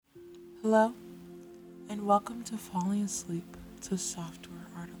Hello, and welcome to Falling Asleep to Software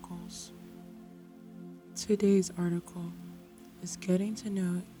Articles. Today's article is Getting to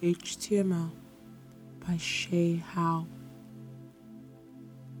Know HTML by Shay Howe.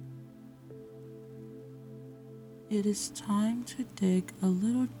 It is time to dig a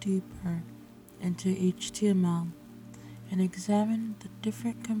little deeper into HTML and examine the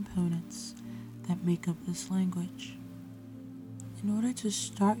different components that make up this language. In order to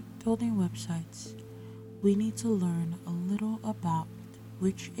start building websites, we need to learn a little about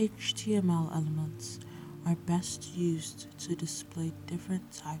which HTML elements are best used to display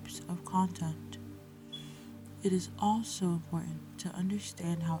different types of content. It is also important to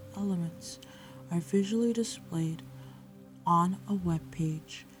understand how elements are visually displayed on a web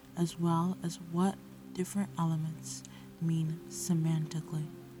page, as well as what different elements mean semantically.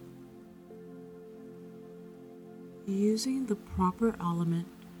 Using the proper element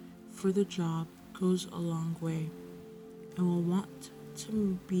for the job goes a long way, and will want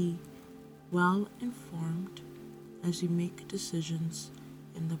to be well informed as you make decisions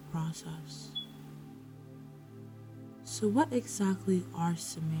in the process. So what exactly are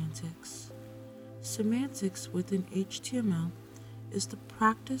semantics? Semantics within HTML is the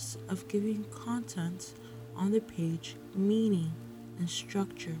practice of giving content on the page meaning and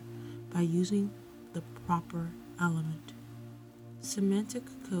structure by using the proper element. Semantic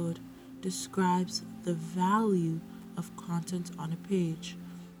code describes the value of content on a page,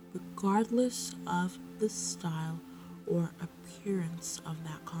 regardless of the style or appearance of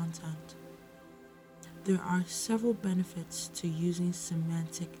that content. There are several benefits to using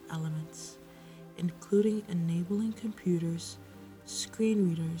semantic elements, including enabling computers, screen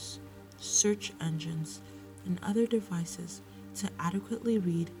readers, search engines, and other devices to adequately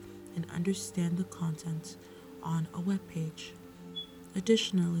read and understand the content on a web page.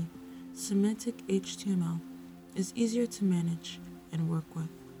 Additionally, semantic HTML is easier to manage and work with,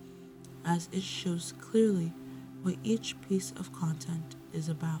 as it shows clearly what each piece of content is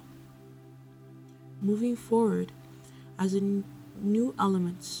about. Moving forward, as new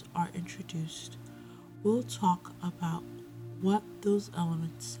elements are introduced, we'll talk about what those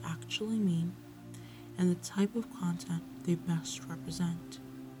elements actually mean and the type of content they best represent.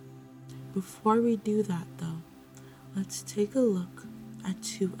 Before we do that though, let's take a look at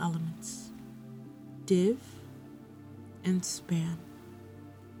two elements, div and span,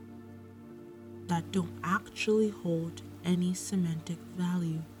 that don't actually hold any semantic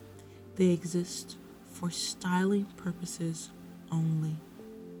value. They exist for styling purposes only.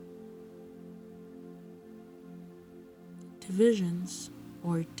 Divisions,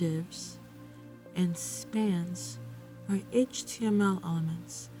 or divs, and spans are HTML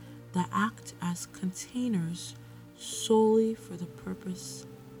elements that act as containers solely for the purpose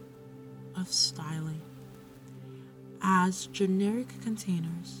of styling. As generic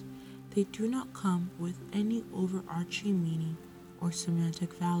containers, they do not come with any overarching meaning or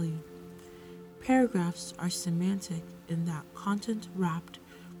semantic value. Paragraphs are semantic in that content wrapped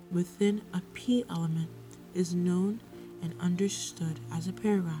within a P element is known and understood as a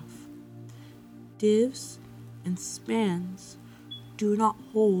paragraph. Divs and spans do not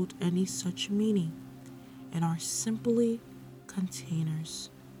hold any such meaning and are simply containers.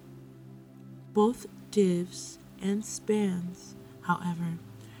 Both divs and spans, however,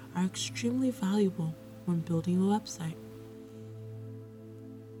 are extremely valuable when building a website.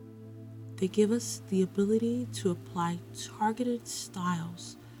 They give us the ability to apply targeted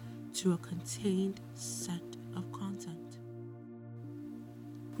styles to a contained set of content.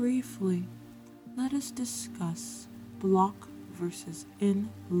 Briefly, let us discuss block versus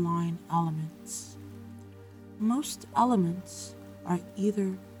inline elements. Most elements are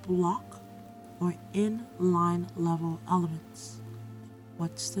either block or inline level elements.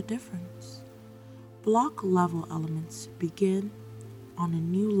 What's the difference? Block level elements begin on a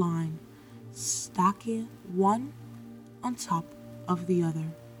new line, stacking one on top of the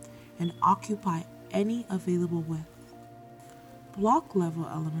other, and occupy any available width. Block level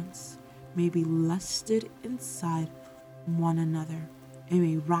elements may be listed inside one another and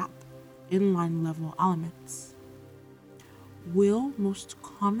may wrap inline level elements. We'll most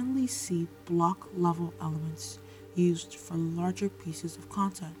commonly see block level elements used for larger pieces of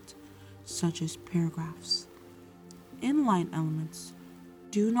content, such as paragraphs. Inline elements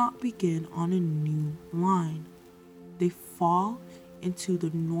do not begin on a new line. They fall into the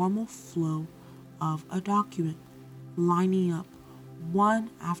normal flow of a document, lining up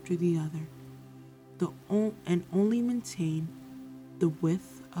one after the other, and only maintain the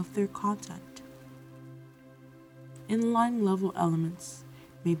width of their content. Inline level elements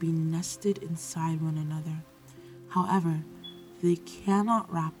may be nested inside one another. However, they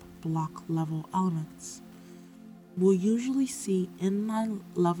cannot wrap block level elements. We'll usually see inline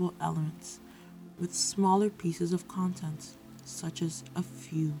level elements with smaller pieces of content, such as a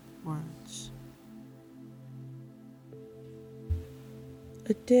few words.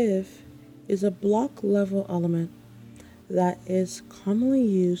 A div is a block level element that is commonly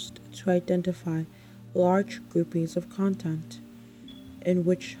used to identify large groupings of content, and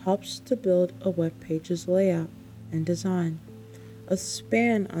which helps to build a web page's layout and design. A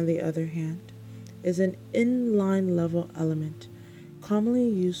span, on the other hand, is an inline level element commonly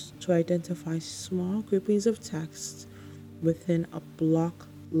used to identify small groupings of text within a block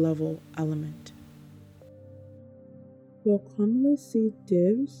level element. We'll commonly see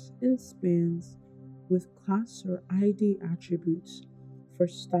divs and spans with class or ID attributes for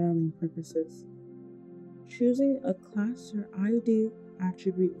styling purposes. Choosing a class or ID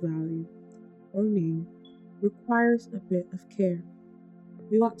attribute value or name requires a bit of care.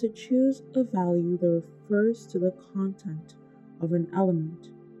 We want to choose a value that refers to the content of an element,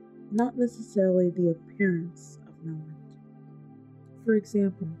 not necessarily the appearance of an element. For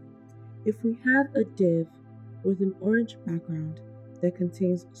example, if we had a div with an orange background that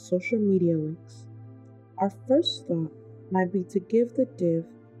contains social media links, our first thought might be to give the div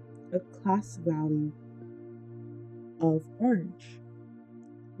a class value of orange.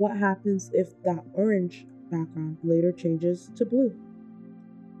 What happens if that orange background later changes to blue?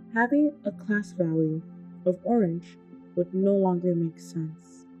 Having a class value of orange would no longer make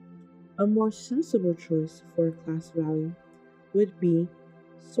sense. A more sensible choice for a class value would be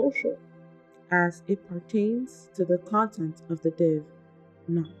social, as it pertains to the content of the div,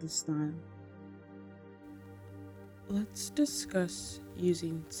 not the style. Let's discuss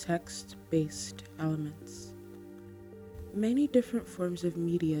using text-based elements. Many different forms of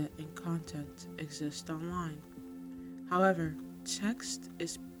media and content exist online. However, text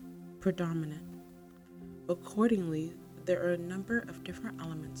is predominant. Accordingly, there are a number of different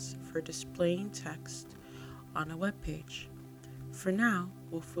elements for displaying text on a web page. For now,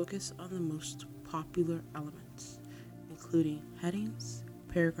 we'll focus on the most popular elements, including headings,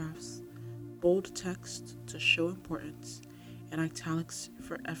 paragraphs, bold text to show importance, and italics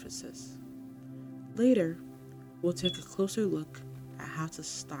for emphasis. Later, we'll take a closer look at how to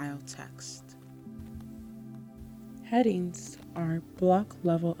style text. Headings are block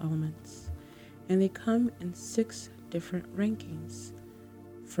level elements, and they come in 6 different rankings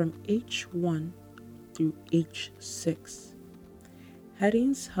from H1 through H6.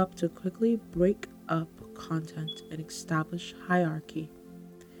 Headings help to quickly break up content and establish hierarchy,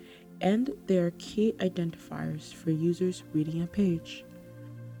 and they are key identifiers for users reading a page.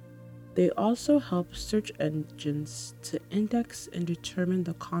 They also help search engines to index and determine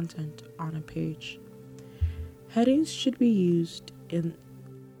the content on a page. Headings should be used in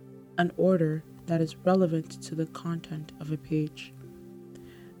an order that is relevant to the content of a page.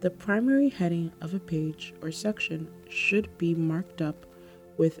 The primary heading of a page or section should be marked up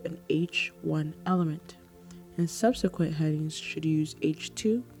with an H1 element, and subsequent headings should use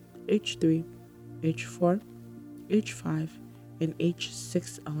H2, H3, H4, H5, and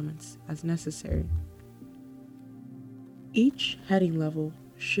H6 elements as necessary. Each heading level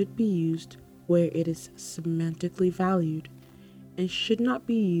should be used where it is semantically valued and should not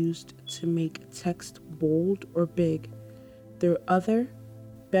be used to make text bold or big. There are other,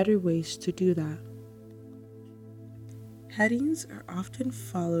 better ways to do that. Headings are often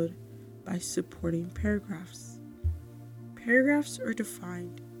followed by supporting paragraphs. Paragraphs are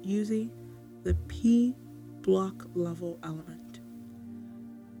defined using the P block level element.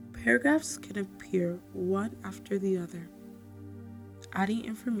 Paragraphs can appear one after the other, adding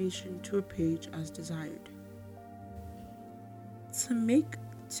information to a page as desired. To make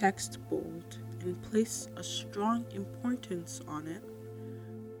text bold and place a strong importance on it,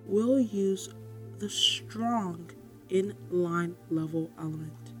 we'll use the strong inline level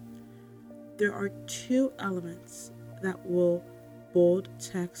element. There are 2 elements that will bold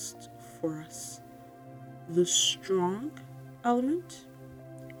text for us: the strong element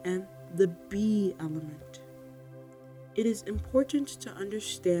and the B element. It is important to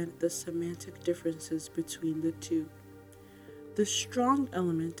understand the semantic differences between the two. The strong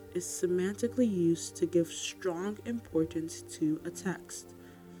element is semantically used to give strong importance to a text,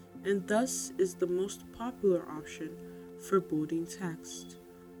 and thus is the most popular option for bolding text.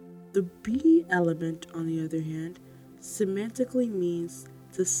 The B element, on the other hand, semantically means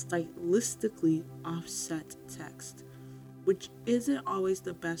to stylistically offset text, which isn't always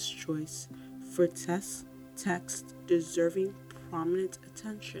the best choice for text deserving prominent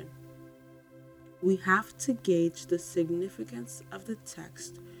attention. We have to gauge the significance of the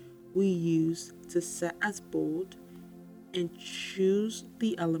text we use to set as bold and choose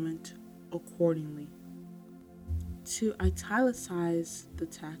the element accordingly. To italicize the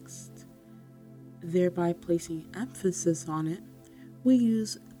text, thereby placing emphasis on it, we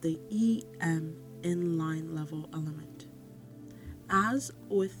use the EM inline level element. As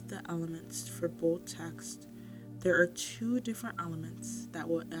with the elements for bold text, there are two different elements that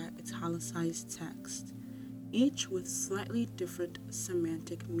will italicize text, each with slightly different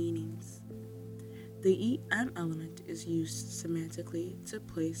semantic meanings. The EM element is used semantically to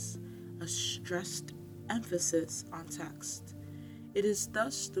place a stressed emphasis on text. It is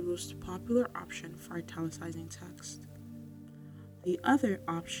thus the most popular option for italicizing text. The other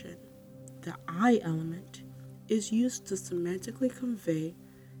option, the I element, is used to semantically convey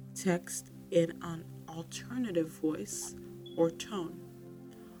text in an alternative voice or tone,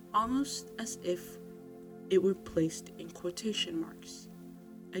 almost as if it were placed in quotation marks.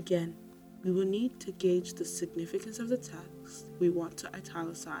 Again, we will need to gauge the significance of the text we want to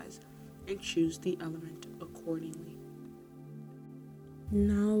italicize and choose the element accordingly.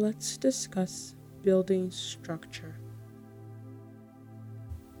 Now let's discuss building structure.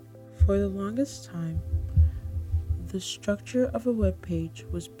 For the longest time, the structure of a web page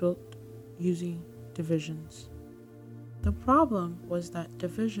was built using divisions. The problem was that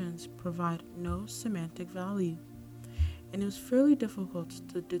divisions provide no semantic value, and it was fairly difficult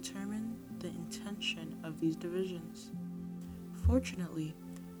to determine the intention of these divisions. Fortunately,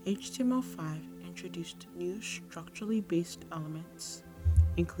 HTML5 introduced new structurally based elements,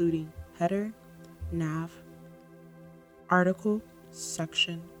 including header, nav, article,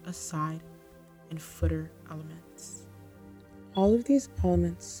 section, aside, and footer elements. All of these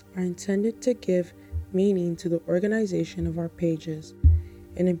elements are intended to give meaning to the organization of our pages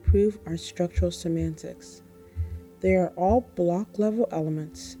and improve our structural semantics. They are all block level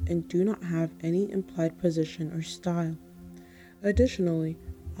elements and do not have any implied position or style. Additionally,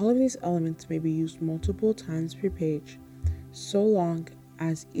 all of these elements may be used multiple times per page, so long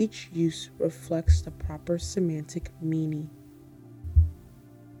as each use reflects the proper semantic meaning.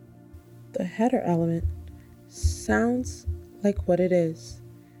 The header element sounds like what it is.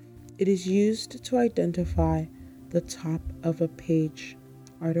 It is used to identify the top of a page,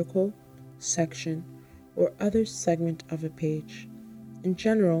 article, section, or other segment of a page. In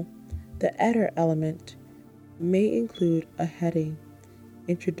general, the header element may include a heading,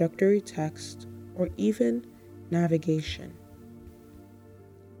 introductory text, or even navigation.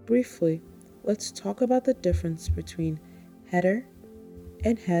 Briefly, let's talk about the difference between header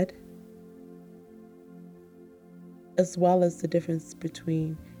and head, as well as the difference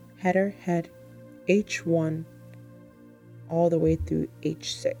between header, head, H1, all the way through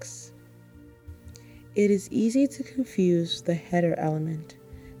H6. It is easy to confuse the header element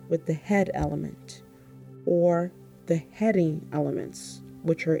with the head element, or the heading elements,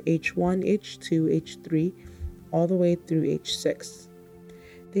 which are H1, H2, H3, all the way through H6.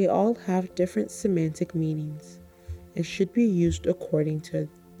 They all have different semantic meanings and should be used according to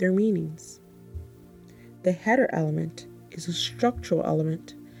their meanings. The header element is a structural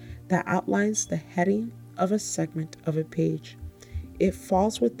element that outlines the heading of a segment of a page. It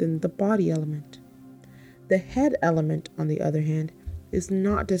falls within the body element. The head element, on the other hand, is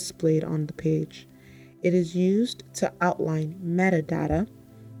not displayed on the page. It is used to outline metadata,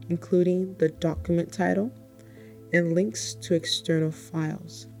 including the document title and links to external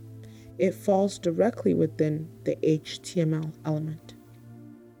files. It falls directly within the HTML element.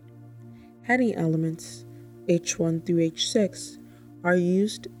 Heading elements, H1 through H6, are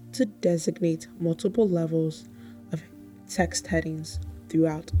used to designate multiple levels of text headings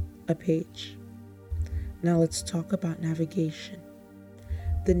throughout a page. Now let's talk about navigation.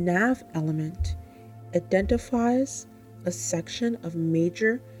 The nav element identifies a section of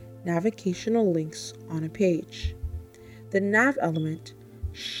major navigational links on a page. The nav element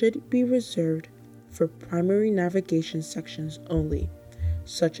should be reserved for primary navigation sections only,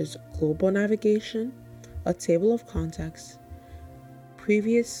 such as global navigation, a table of contents,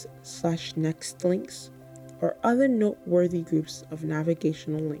 previous/next links, or other noteworthy groups of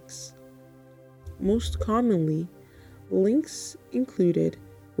navigational links. Most commonly, links included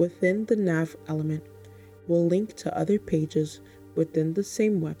within the nav element will link to other pages within the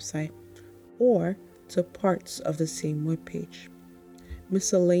same website or to parts of the same web page.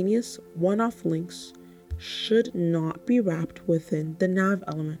 Miscellaneous one-off links should not be wrapped within the nav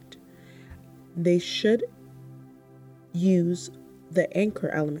element. They should use the anchor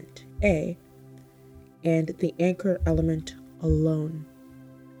element, A, and the anchor element alone.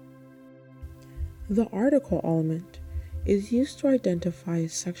 The article element is used to identify a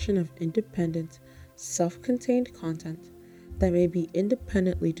section of independent, self-contained content that may be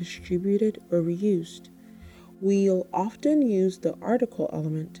independently distributed or reused. We'll often use the article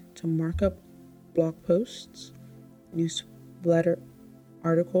element to mark up blog posts, newsletter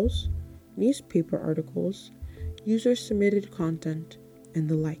articles, newspaper articles, user-submitted content, and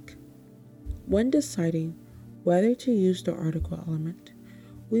the like. When deciding whether to use the article element,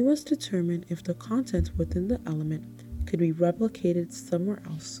 we must determine if the content within the element could be replicated somewhere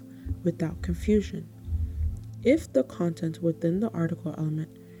else without confusion. If the content within the article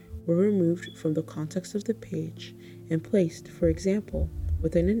element were removed from the context of the page and placed, for example,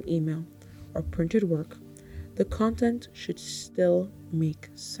 within an email or printed work, the content should still make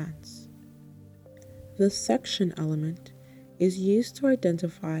sense. The section element is used to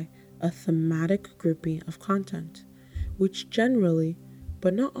identify a thematic grouping of content, which generally,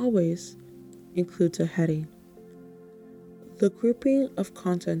 but not always, includes a heading. The grouping of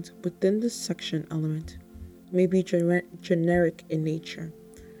content within the section element may be generic in nature,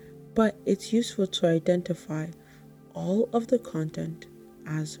 but it's useful to identify all of the content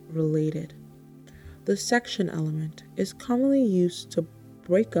as related. The section element is commonly used to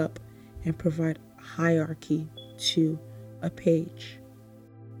break up and provide hierarchy to a page.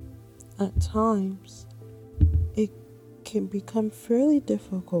 At times, it can become fairly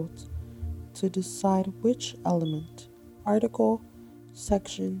difficult to decide which element, article,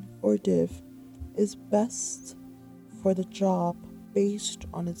 section, or div is best for the job based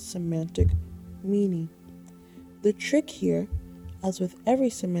on its semantic meaning. The trick here, as with every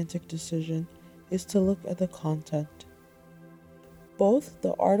semantic decision, is to look at the content. Both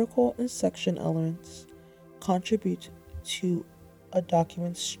the article and section elements contribute to a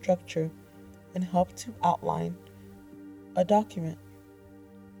document's structure and help to outline a document.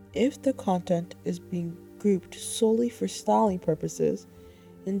 If the content is being grouped solely for styling purposes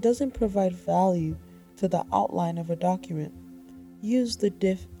and doesn't provide value to the outline of a document, use the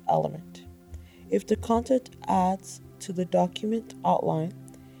div element. If the content adds to the document outline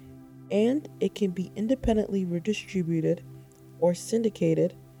and it can be independently redistributed or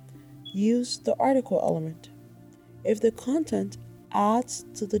syndicated, use the article element. If the content adds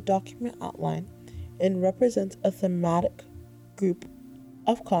to the document outline and represents a thematic group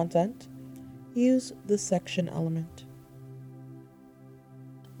of content, use the section element.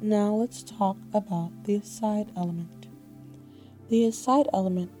 Now let's talk about the aside element. The aside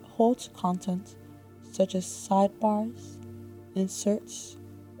element holds content such as sidebars, inserts,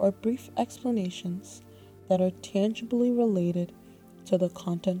 or brief explanations that are tangibly related to the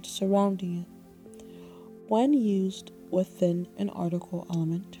content surrounding it. When used within an article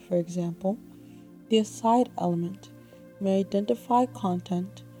element, for example, the aside element may identify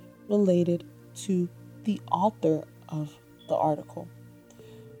content related to the author of the article.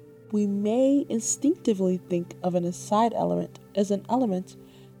 We may instinctively think of an aside element as an element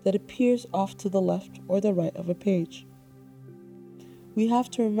that appears off to the left or the right of a page. We have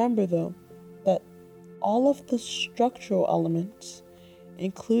to remember, though, that all of the structural elements,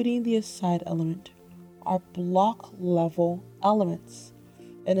 including the aside element, are block level elements,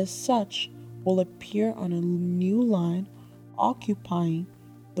 and as such will appear on a new line occupying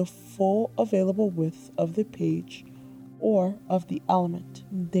the full available width of the page or of the element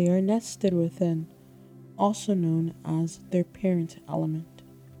they are nested within, also known as their parent element.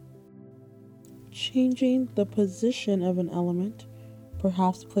 Changing the position of an element,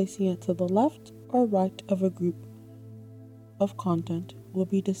 perhaps placing it to the left or right of a group of content, will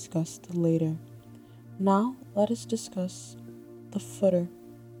be discussed later. Now let us discuss the footer.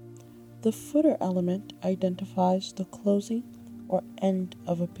 The footer element identifies the closing or end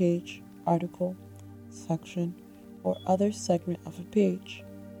of a page, article, section, or other segment of a page.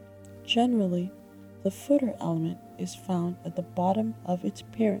 Generally, the footer element is found at the bottom of its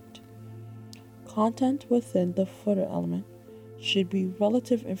parent. Content within the footer element should be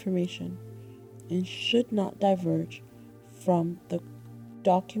relative information and should not diverge from the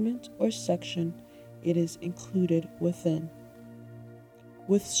document or section it is included within.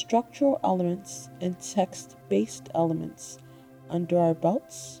 With structural elements and text-based elements under our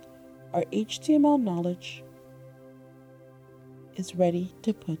belts, our HTML knowledge is ready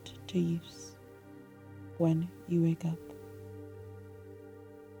to put to use when you wake up.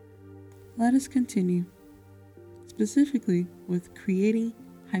 Let us continue, specifically with creating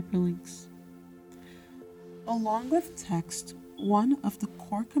hyperlinks. Along with text, one of the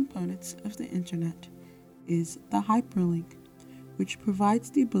core components of the internet is the hyperlink, which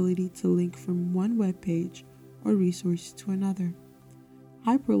provides the ability to link from one web page or resource to another.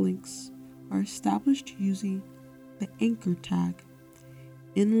 Hyperlinks are established using the anchor tag,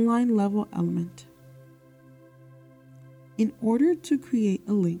 inline level element. In order to create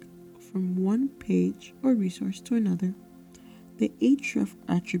a link from one page or resource to another, the href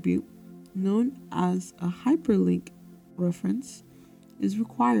attribute, known as a hyperlink reference, is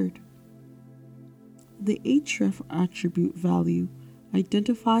required. The href attribute value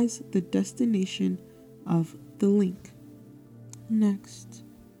identifies the destination of the link. Next,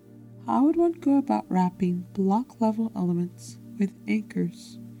 how would one go about wrapping block level elements with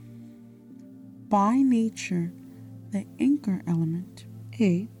anchors? By nature, the anchor element,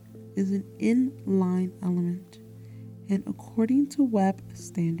 A, is an inline element, and according to web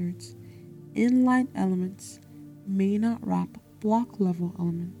standards, inline elements may not wrap block level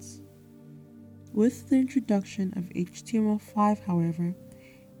elements. With the introduction of HTML5, however,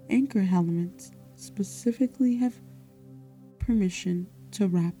 anchor elements specifically have permission to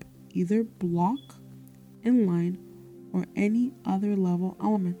wrap either block, inline, or any other level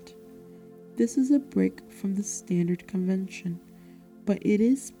element. This is a break from the standard convention, but it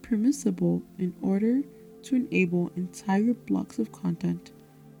is permissible in order to enable entire blocks of content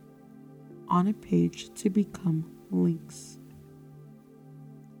on a page to become links.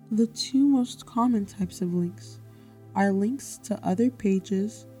 The two most common types of links are links to other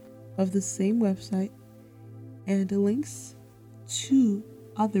pages of the same website and links to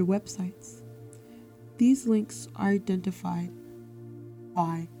other websites. These links are identified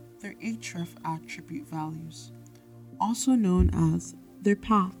by their href attribute values, also known as their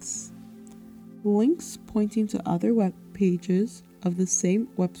paths. Links pointing to other web pages of the same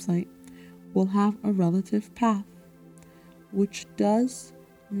website will have a relative path, which does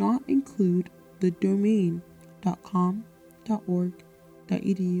not include the domain .com, .org,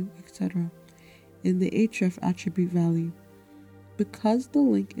 .edu, etc. in the href attribute value. Because the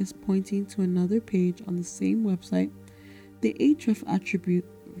link is pointing to another page on the same website, the href attribute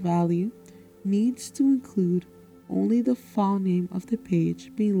value needs to include only the file name of the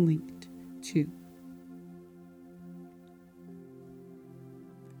page being linked to.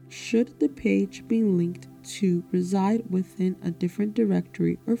 Should the page being linked to reside within a different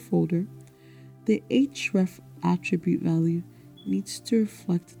directory or folder, the href attribute value needs to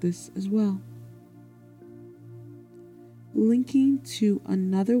reflect this as well. Linking to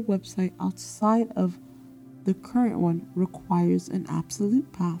another website outside of the current one requires an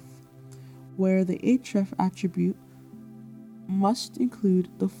absolute path, where the href attribute must include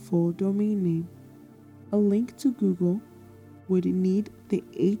the full domain name. A link to Google would need the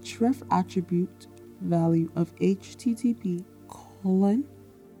href attribute value of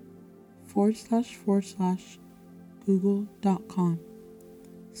http://google.com,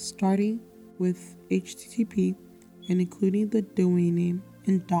 starting with http and including the domain name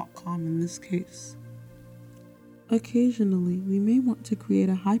and .com in this case. Occasionally, we may want to create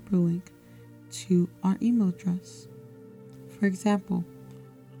a hyperlink to our email address. For example,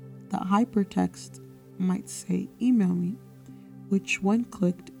 the hypertext might say "email me," which when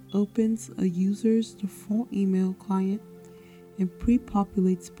clicked opens a user's default email client and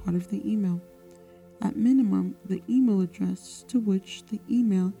pre-populates part of the email. At minimum, the email address to which the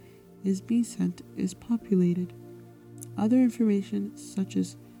email is being sent is populated. Other information such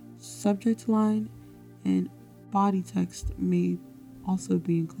as subject line and body text may also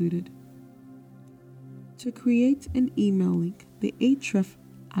be included. To create an email link, the href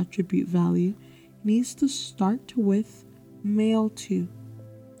attribute value needs to start with mail to,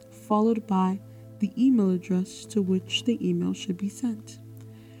 followed by the email address to which the email should be sent.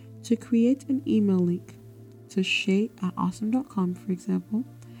 To create an email link to shay@awesome.com, for example,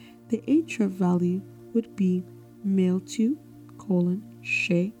 the href value would be mail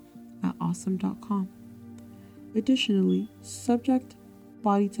to:/shay@awesome.com. Additionally, subject,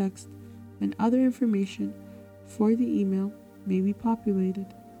 body text, and other information for the email may be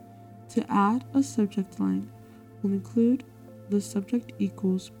populated. To add a subject line, we'll include the subject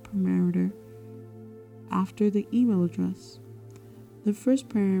equals parameter after the email address. The first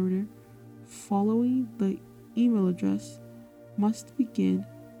parameter following the email address must begin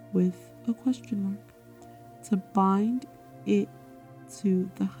with a question mark to bind it to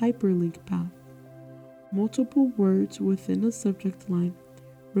the hyperlink path. Multiple words within a subject line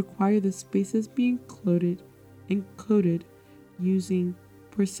require the spaces be encoded using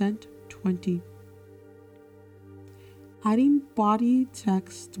 %20. Adding body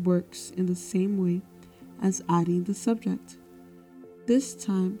text works in the same way as adding the subject, this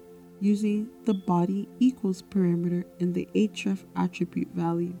time using the body equals parameter in the href attribute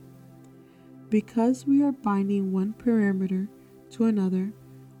value. Because we are binding one parameter to another,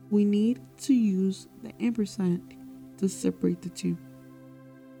 we need to use the ampersand to separate the two.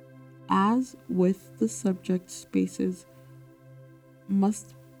 As with the subject, spaces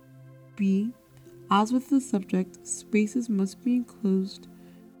must be enclosed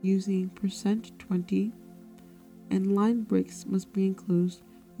using %20, and line breaks must be enclosed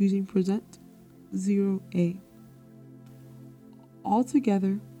using %0a.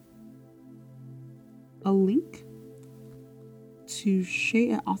 Altogether, a link to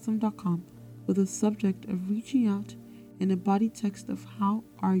shay@awesome.com with a subject of reaching out and a body text of how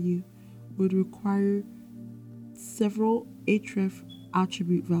are you would require several href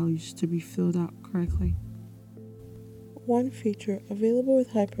attribute values to be filled out correctly. One feature available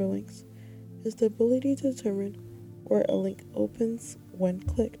with hyperlinks is the ability to determine where a link opens when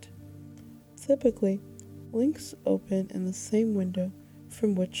clicked. Typically, links open in the same window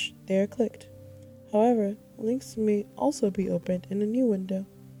from which they are clicked. However, links may also be opened in a new window.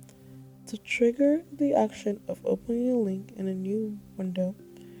 To trigger the action of opening a link in a new window,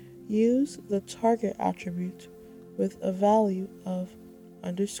 use the target attribute with a value of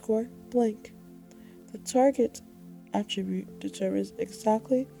 _blank. The target attribute determines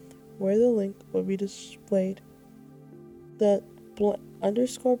exactly where the link will be displayed. The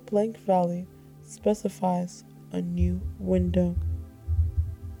 _blank value specifies a new window.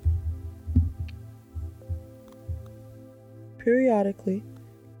 Periodically,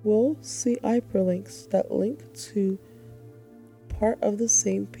 we'll see hyperlinks that link to part of the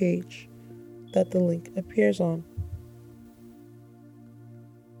same page that the link appears on.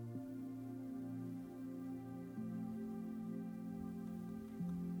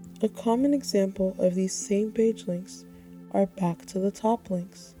 A common example of these same page links are back to the top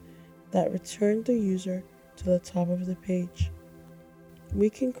links that return the user to the top of the page. We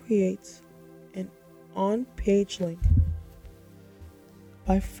can create an on-page link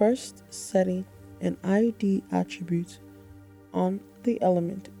by first setting an ID attribute on the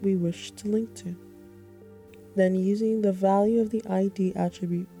element we wish to link to, then using the value of the ID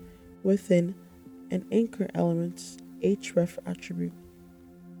attribute within an anchor element's href attribute.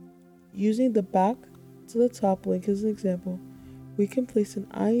 Using the back to the top link as an example, we can place an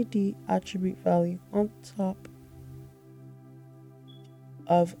ID attribute value on top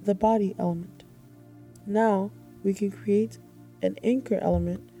of the body element. Now we can create an anchor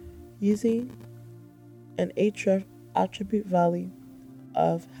element using an href attribute value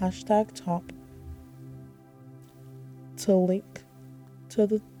of #top to link to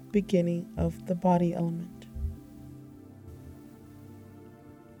the beginning of the body element.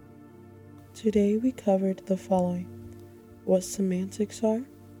 Today we covered the following: what semantics are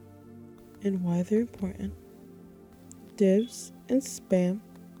and why they're important, divs and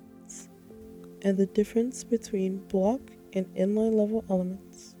spans, and the difference between block and inline level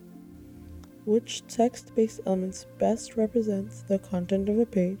elements, which text-based elements best represents the content of a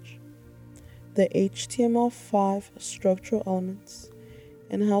page, the HTML5 structural elements,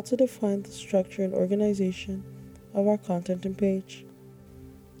 and how to define the structure and organization of our content and page,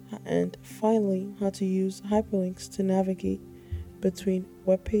 and finally, how to use hyperlinks to navigate between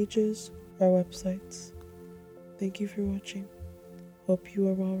web pages or websites. Thank you for watching. Hope you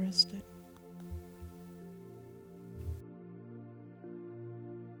are well rested.